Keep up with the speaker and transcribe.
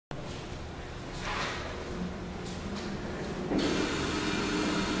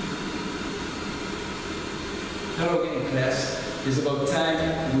it's about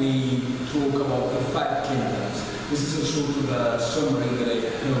time we talk about the 5 kingdoms. This is a sort of a summary that I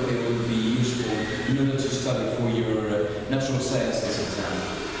hope it will be useful in order to study for your natural sciences exam.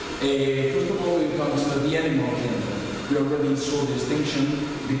 First of all, it comes to the animal kingdom. We already saw the distinction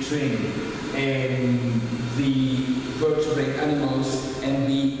between the vertebrate animals and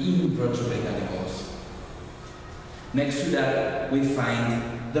the invertebrate animals. Next to that, we find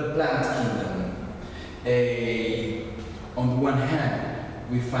the plant kingdom. On the one hand,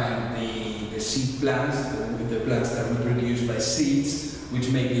 we find the seed plants, the plants that reproduce by seeds, which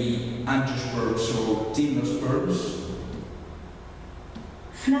may be angiosperms or gymnosperms.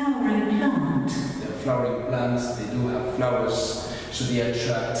 Flowering plant. They're flowering plants, they do have flowers, so they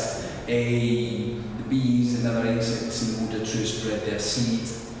attract the bees and other insects in order to spread their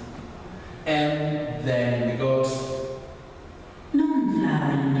seeds. And then we got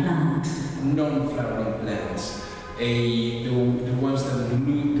non-flowering plant. Non-flowering plants. The ones that do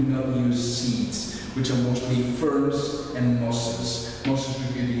not use seeds, which are mostly ferns and mosses. Mosses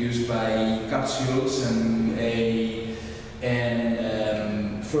reproduced by capsules and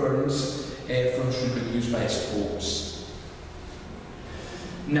ferns. Ferns reproduced by spores.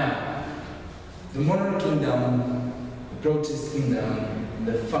 Now, the Monera kingdom, the Protist kingdom, and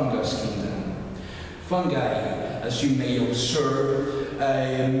the fungus kingdom. Fungi, as you may observe,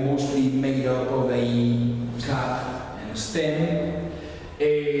 mostly made up of a cap and a stem.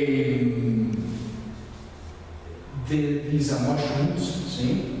 These are mushrooms,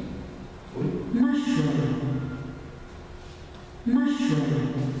 see? Mushroom.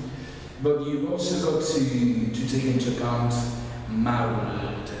 Mushroom. But you've also got to take into account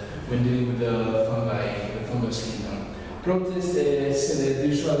mould when dealing with the fungi, the fungus kingdom. Protists,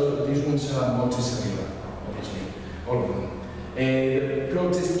 these ones are multicellular, obviously, all of them. The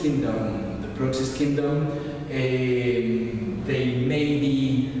Protist kingdom, they may be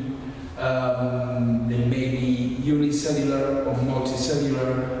unicellular or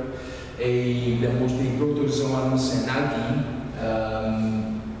multicellular. They're mostly protozoans and algae.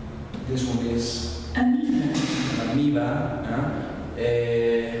 This one is amoeba.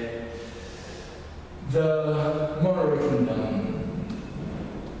 The Monera kingdom.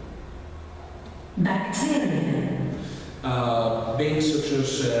 Bacteria. Beings such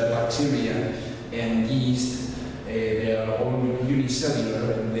as bacteria and yeast, they are all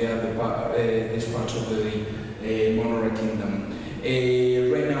unicellular, and they are this part of the Monera kingdom.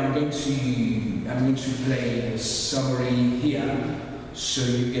 Right now, I'm going to play a summary here, so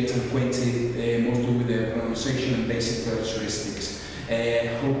you get acquainted mostly with the pronunciation and basic characteristics.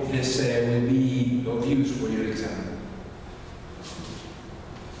 Hope this will be of use for your exam.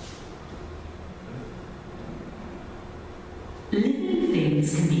 Living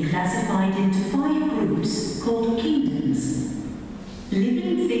things can be classified into 5 groups called kingdoms.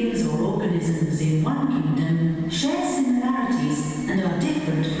 Living things or organisms in one kingdom share similarities and are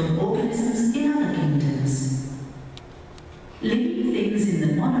different from organisms in other kingdoms. Living things in the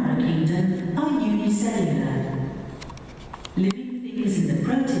Monera kingdom are unicellular. Living things in the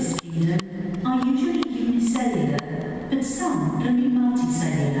Protist kingdom are usually unicellular, but some can be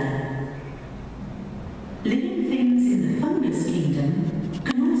multicellular. Living things in the fungus kingdom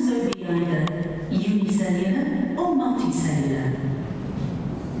can also be either unicellular or multicellular.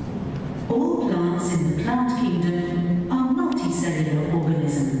 All plants in the plant kingdom are multicellular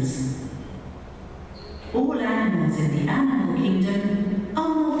organisms. All animals in the animal kingdom are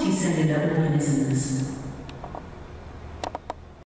multicellular organisms.